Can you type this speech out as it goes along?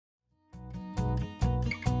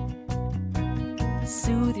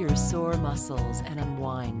Soothe your sore muscles and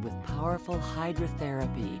unwind with powerful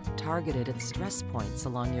hydrotherapy targeted at stress points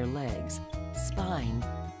along your legs, spine,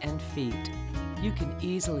 and feet. You can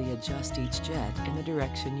easily adjust each jet in the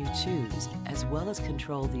direction you choose, as well as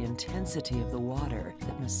control the intensity of the water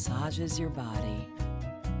that massages your body.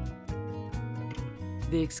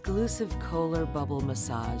 The exclusive KOHLER bubble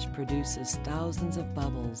massage produces thousands of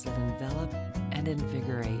bubbles that envelop and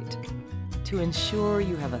invigorate. To ensure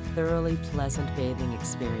you have a thoroughly pleasant bathing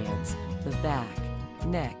experience, the back,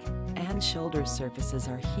 neck, and shoulder surfaces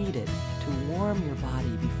are heated to warm your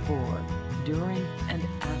body before, during, and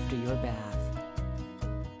after your bath.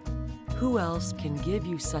 Who else can give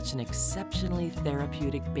you such an exceptionally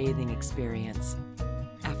therapeutic bathing experience?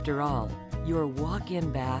 After all, your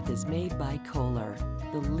walk-in bath is made by KOHLER,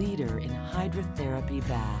 the leader in hydrotherapy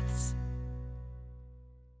baths.